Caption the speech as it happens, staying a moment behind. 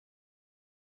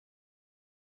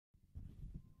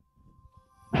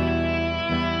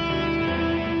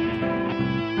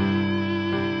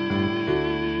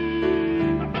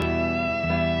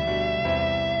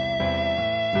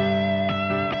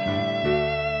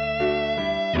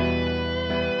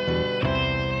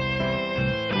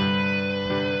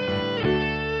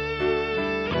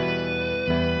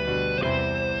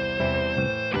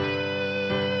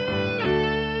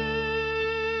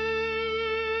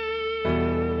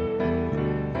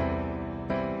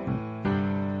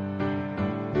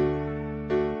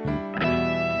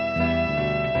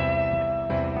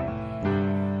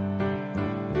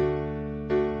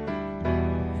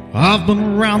I've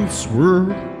been around this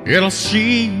world, and I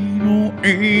see no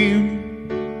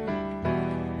end.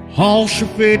 All shall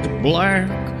fade to black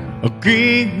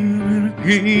again and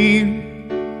again.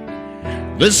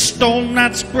 This stone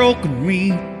that's broken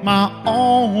me, my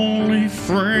only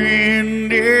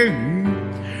friend, yeah.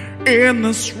 In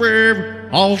this river,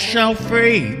 all shall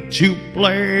fade to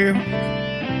black.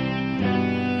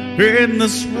 In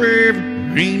this river,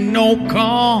 ain't no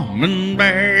coming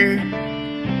back.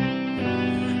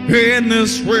 In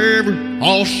this river,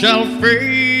 all shall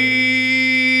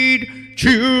fade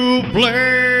to black.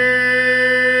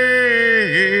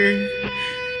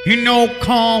 Ain't no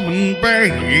coming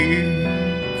back.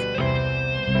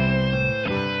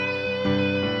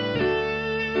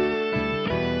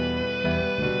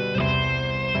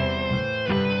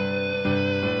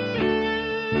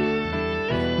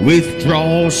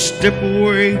 Withdraw a step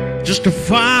away just to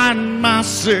find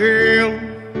myself.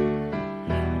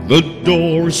 The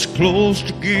door is closed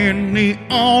again, the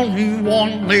only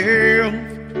one left.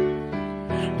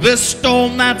 This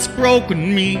stone that's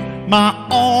broken me, my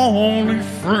only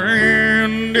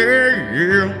friend,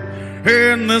 yeah.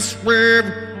 In this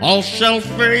river, all shall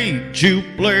fade to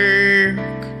black.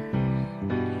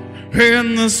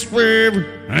 In this river,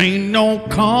 ain't no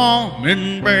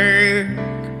coming back.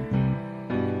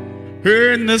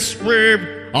 In this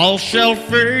river, all shall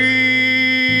fade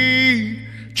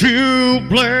to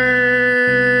black.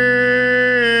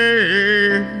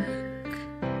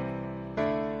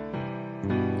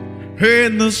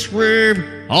 In this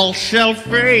river, all shall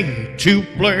fade to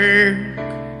black.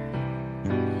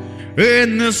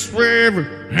 In this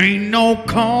river, ain't no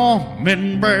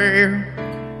coming back.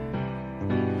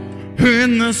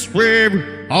 In this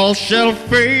river, all shall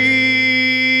fade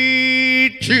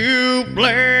to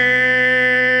black.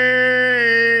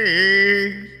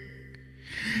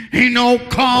 Ain't no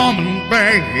coming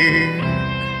back.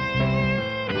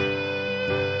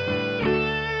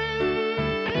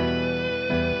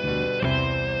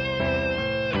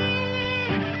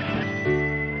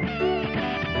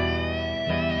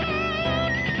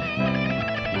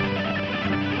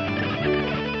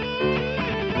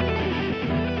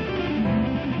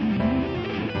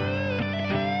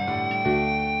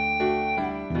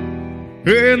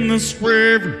 In this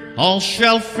river, all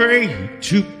shall fade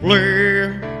to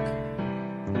black.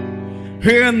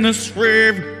 In this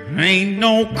river, ain't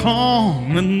no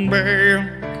coming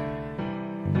back.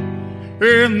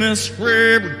 In this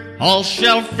river, all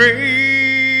shall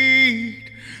fade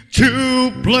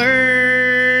to black.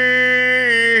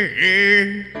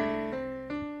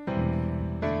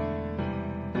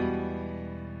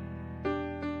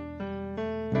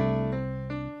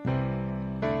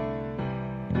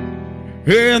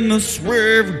 In this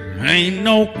river, ain't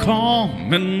no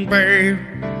coming back.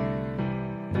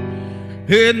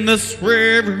 In this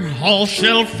river, all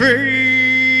shall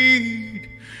fade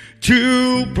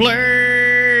to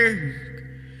black.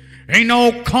 Ain't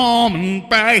no coming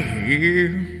back.